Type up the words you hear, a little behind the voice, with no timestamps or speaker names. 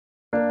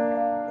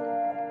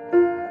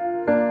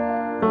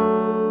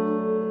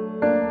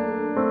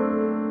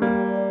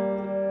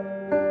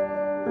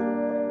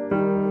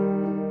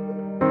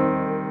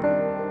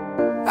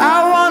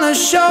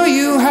show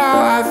you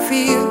how I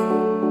feel.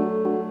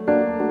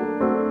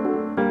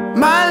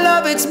 My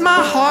love, it's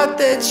my heart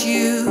that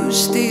you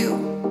steal,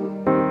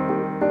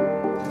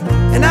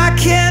 and I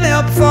can't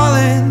help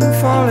falling,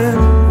 falling,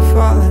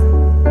 falling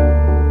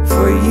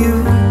for you.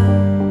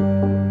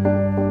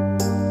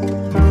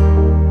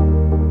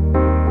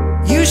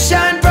 You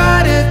shine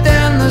brighter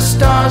than the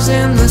stars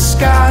in the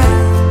sky.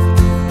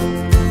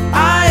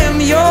 I am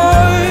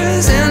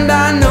yours and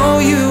I know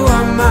you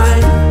are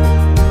mine.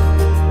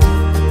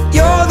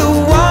 You're the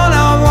one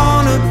I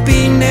wanna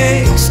be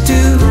next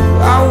to.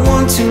 I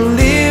want to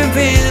live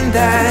in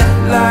that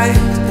light.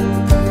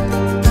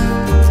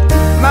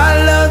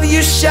 My love,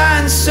 you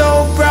shine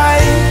so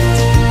bright.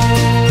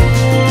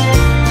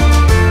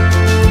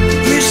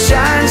 You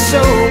shine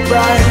so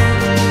bright.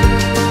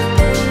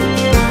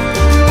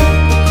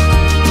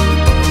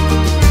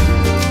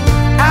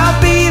 I'll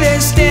be there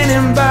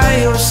standing by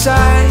your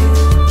side,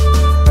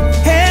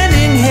 hand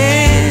in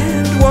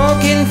hand,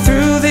 walking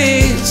through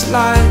this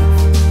life.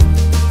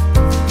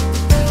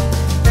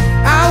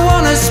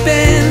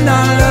 Spend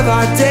all of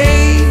our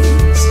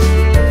days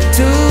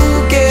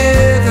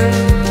together,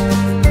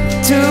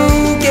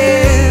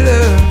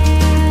 together.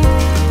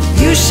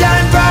 You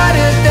shine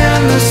brighter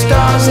than the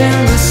stars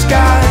in the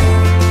sky.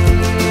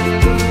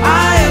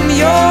 I am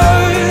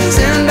yours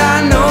and I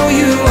know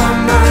you are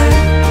mine.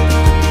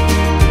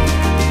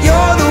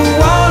 You're the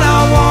one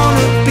I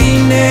wanna be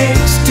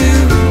next to.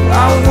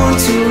 I want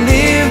to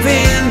live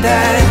in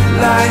that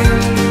light.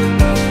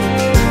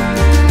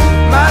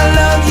 My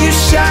love, you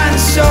shine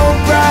so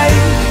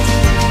bright.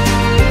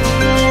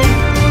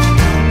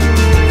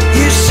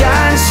 You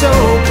shine so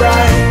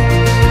bright.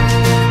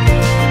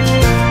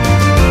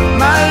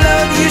 My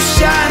love, you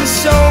shine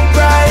so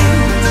bright.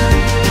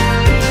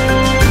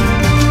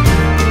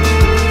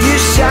 You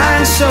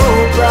shine so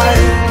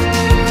bright.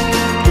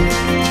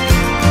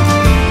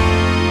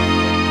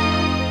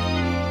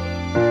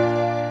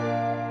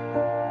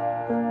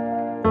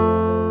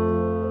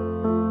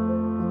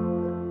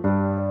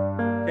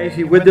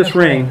 Kasey, with this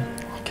ring,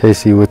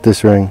 Kasey, with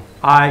this ring,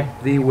 I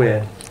thee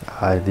wed.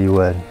 I thee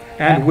wed.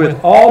 And with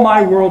all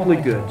my worldly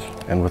goods,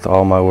 And with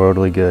all my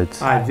worldly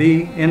goods, I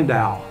thee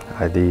endow.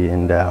 I thee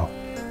endow.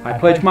 I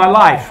pledge my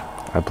life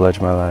I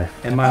pledge my life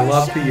and my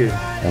love to you.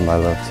 and my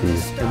love to you.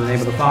 In the name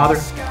of the Father,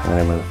 In the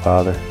name of the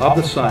Father, of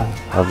the Son,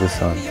 of the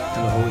Son,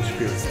 and the Holy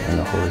Spirit. and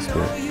the Holy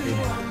Spirit.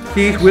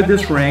 Keith, with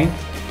this ring,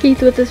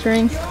 Keith, with this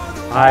ring,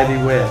 I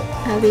thee wed.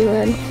 I thee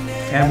wed.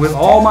 And with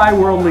all my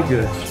worldly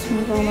goods, And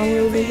with all my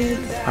worldly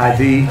goods, I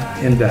thee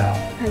endow.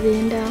 I thee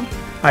endow.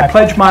 I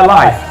pledge my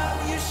life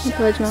I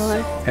pledge my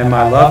life and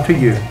my love to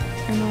you.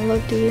 and my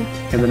love to you.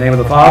 In the name of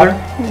the Father,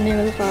 In the name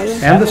of the Father,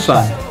 and the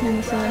Son, and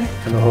the Son,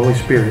 and the Holy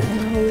Spirit. and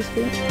the Holy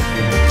Spirit.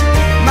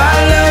 My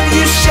love,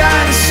 you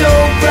shine so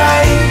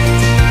bright.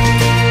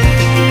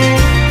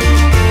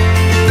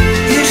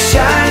 You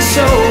shine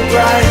so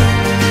bright.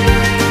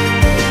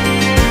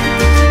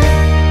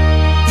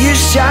 You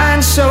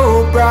shine so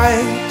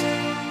bright.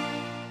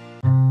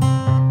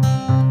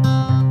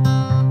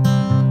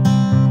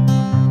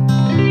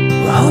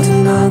 We're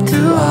holding on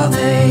through all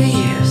the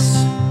years.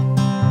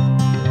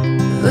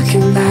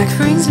 Looking back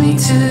brings me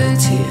to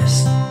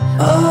tears.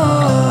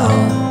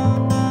 Oh,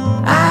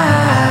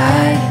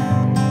 I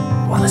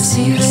wanna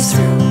see this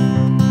through.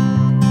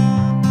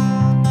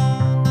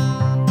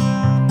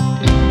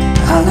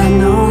 All I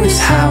know is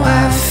how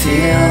I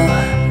feel,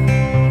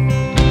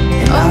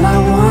 and all I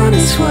want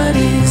is what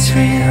is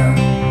real.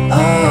 Oh,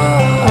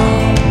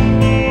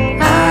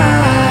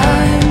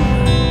 I'm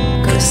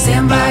gonna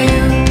stand by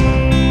you,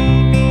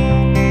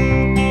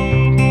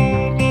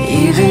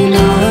 even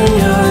on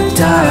your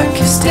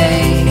darkest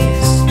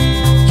days.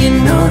 You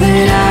know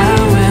that I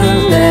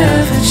will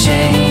never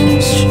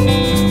change.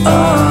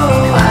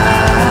 Oh,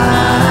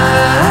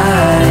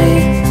 I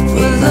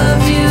will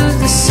love you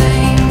the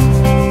same.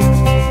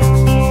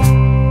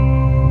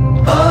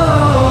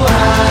 Oh,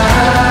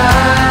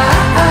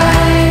 I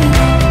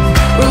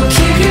will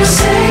keep you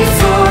safe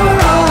for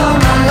all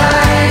my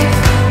life.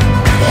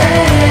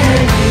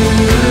 And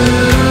you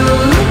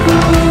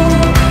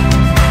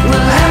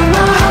will have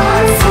my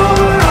heart for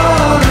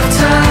all of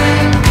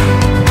time.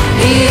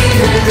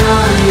 Even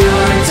on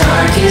your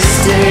darkest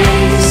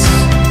days,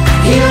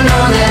 you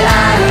know that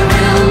I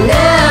will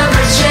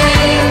never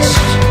change.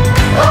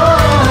 Oh,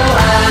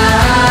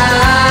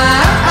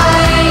 I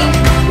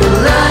will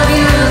love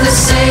you the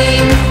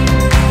same.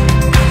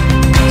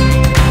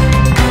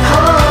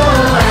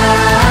 Oh,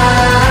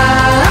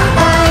 I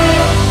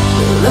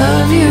will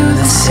love you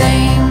the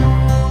same.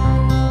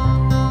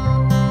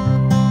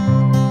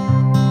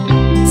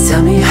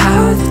 Tell me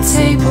how the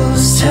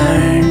tables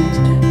turned,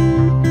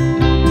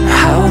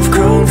 how I've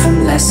grown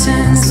from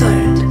lessons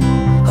learned.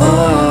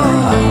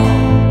 Oh,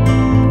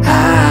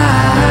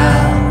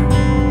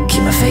 I'll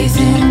keep my faith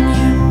in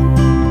you,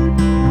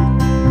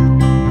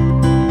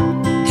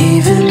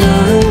 even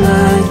on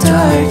my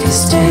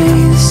darkest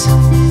days.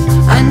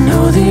 I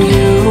know that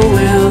you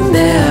will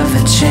never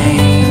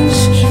change.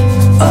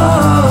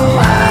 Oh,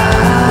 I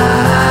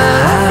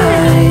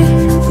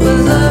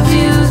will love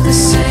you the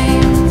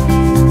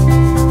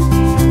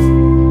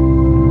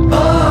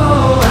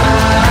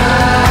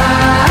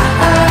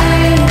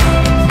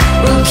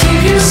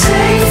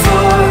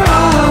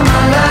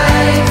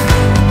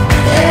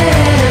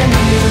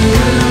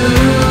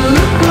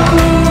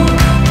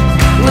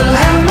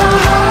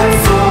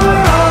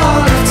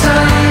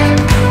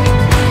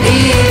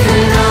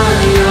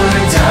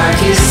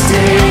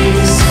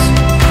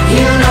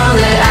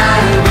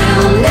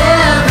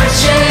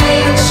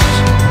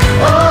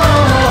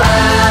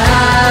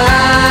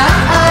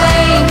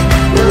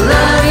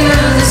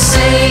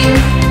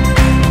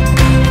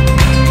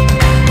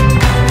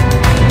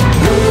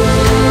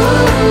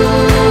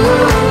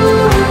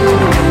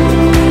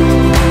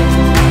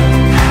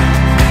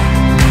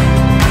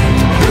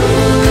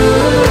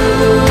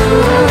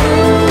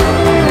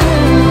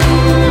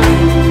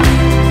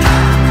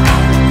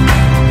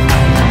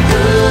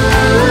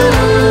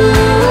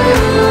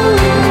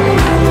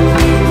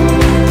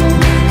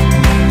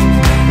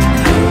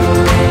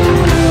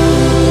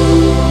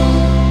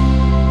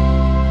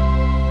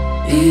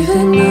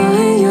Even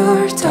on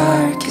your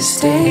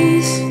darkest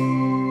days,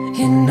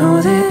 you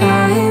know that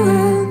I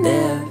will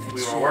never.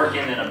 We were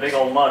working in a big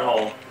old mud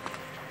hole,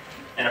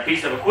 and a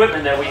piece of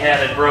equipment that we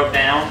had broke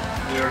down.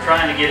 We were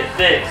trying to get it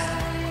fixed,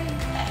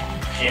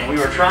 and we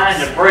were trying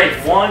to break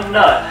one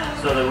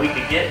nut so that we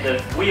could get the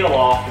wheel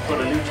off to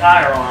put a new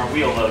tire on our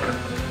wheel loader.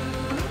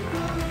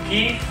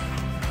 Keith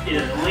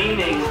is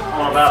leaning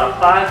on about a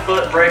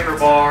 5-foot breaker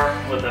bar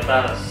with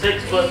about a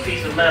 6-foot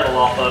piece of metal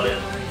off of it,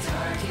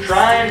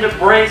 trying to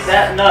break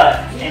that nut,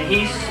 and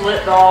he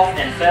slipped off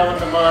and fell in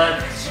the mud.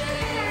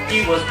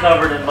 He was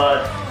covered in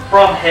mud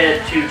from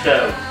head to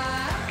toe.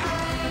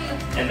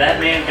 And that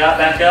man got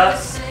back up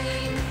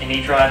and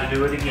he tried to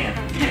do it again.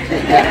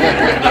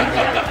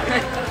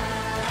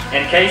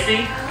 And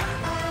Kasey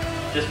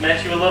just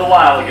met you a little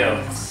while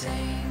ago.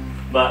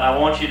 But I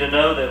want you to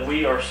know that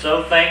we are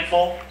so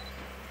thankful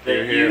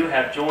that you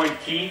have joined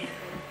Keith,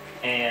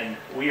 and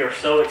we are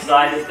so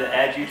excited to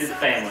add you to the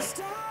family.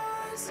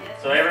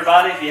 So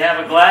everybody, if you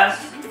have a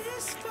glass,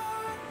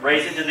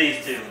 raise it to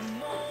these two,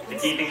 to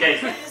Keith and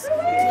Kasey.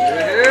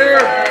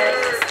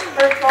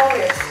 First of all,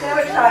 we are so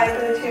excited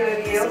for the two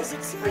of you.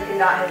 We could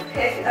not have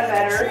picked a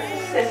better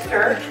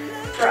sister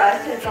for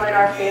us to join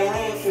our family,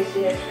 and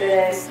Kasey has fit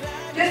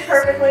in just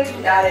perfectly.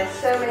 She's added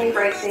so many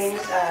great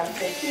things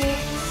to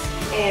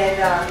Keith, and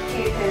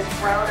Keith has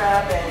grown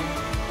up, and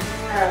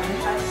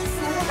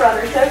my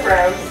brothers have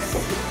grown.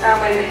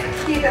 When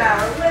Keith and I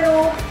were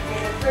little,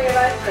 the three of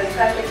us, but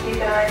especially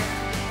Keith and I,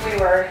 we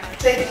were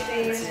big as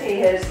thieves. He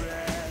has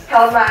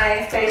held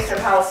my face of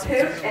house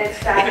poop and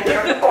stacked it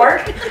on the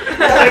fork. So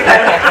we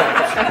kind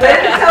of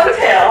lived to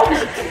tell.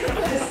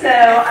 So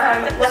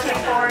I'm looking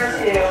forward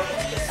to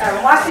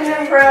watching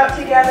them grow up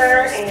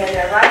together and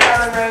right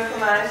down the road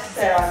from us.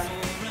 So I'm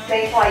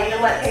thankful I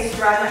even let Kasey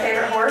ride my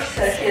favorite horse,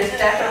 so she is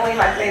definitely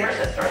my favorite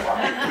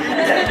sister-in-law.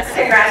 So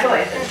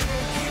congratulations.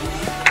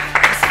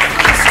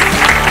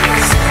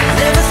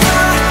 Never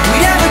thought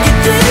we'd ever get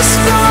this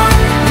far.